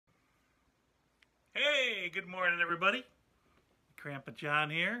Hey, good morning, everybody. Grandpa John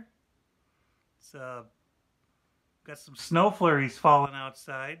here. It's got some snow flurries falling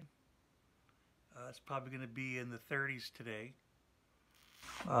outside. It's probably going to be in the 30s today.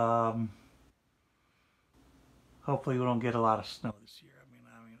 Hopefully, we don't get a lot of snow this year.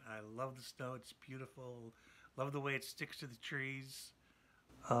 I love the snow. It's beautiful. Love the way it sticks to the trees.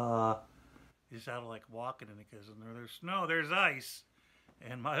 Just out of like walking in it because when there's snow, there's ice.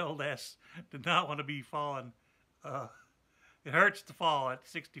 And my old ass did not want to be falling. It hurts to fall at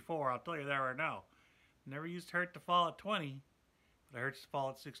 64, I'll tell you that right now. Never used to hurt to fall at 20, but it hurts to fall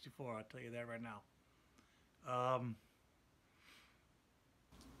at 64, I'll tell you that right now.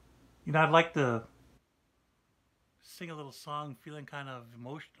 I'd like to sing a little song feeling kind of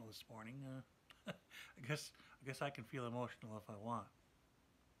emotional this morning. I guess I can feel emotional if I want.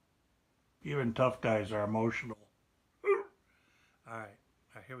 Even tough guys are emotional. All right,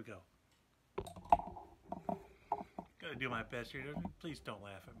 here we go. Gotta do my best here. Please don't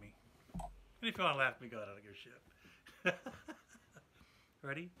laugh at me. And if you want to laugh at me, go ahead. I don't give a shit.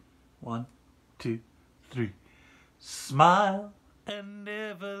 Ready? 1, 2, 3. Smile, an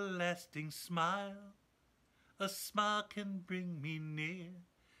everlasting smile. A smile can bring me near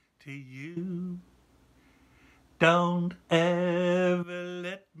to you. Don't ever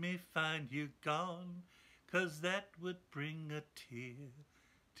let me find you gone, 'cause that would bring a tear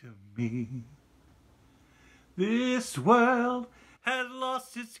to me. This world has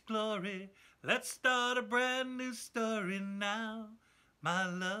lost its glory. Let's start a brand new story now, my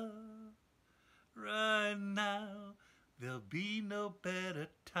love. Right now, there'll be no better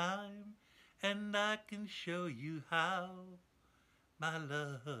time, and I can show you how, my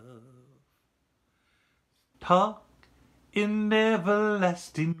love. Talk in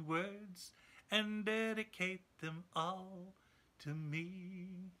everlasting words and dedicate them all to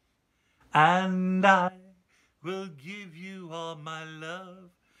me, and I will give you all my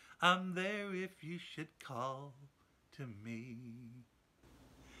love. I'm there if you should call to me.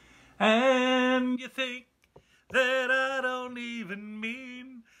 And you think that I don't even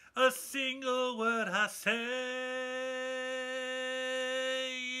mean a single word I say.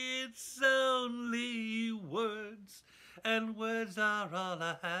 It's only words, and words are all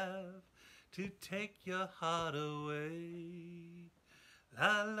I have to take your heart away.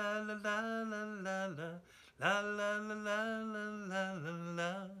 La la la la la la la. La la la la la la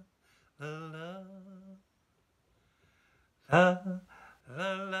la la la la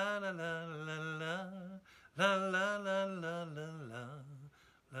la la la la la la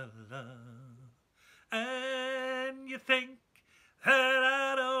la la. And you think that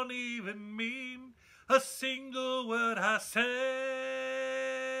I don't even mean a single word I say.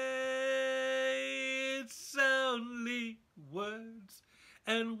 It's only words,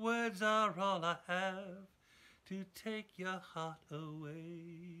 and words are all I have to take your heart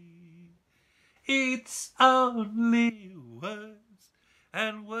away. It's only words,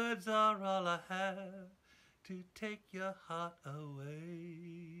 and words are all I have to take your heart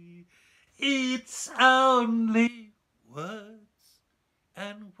away. It's only words,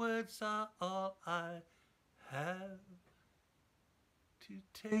 and words are all I have to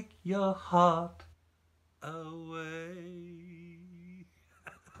take your heart away.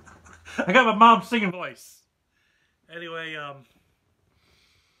 I got my mom's singing voice. Anyway, I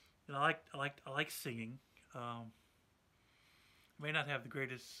like singing. I may not have the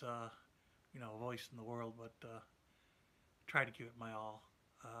greatest, voice in the world, but try to give it my all.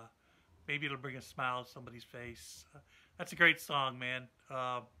 Maybe it'll bring a smile to somebody's face. That's a great song, man.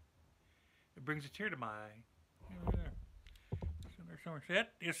 It brings a tear to my eye. Right there.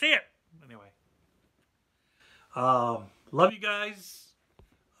 You see it? Anyway. Love you guys.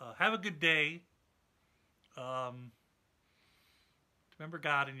 Have a good day. Remember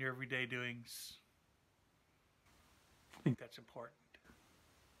God in your everyday doings. I think that's important.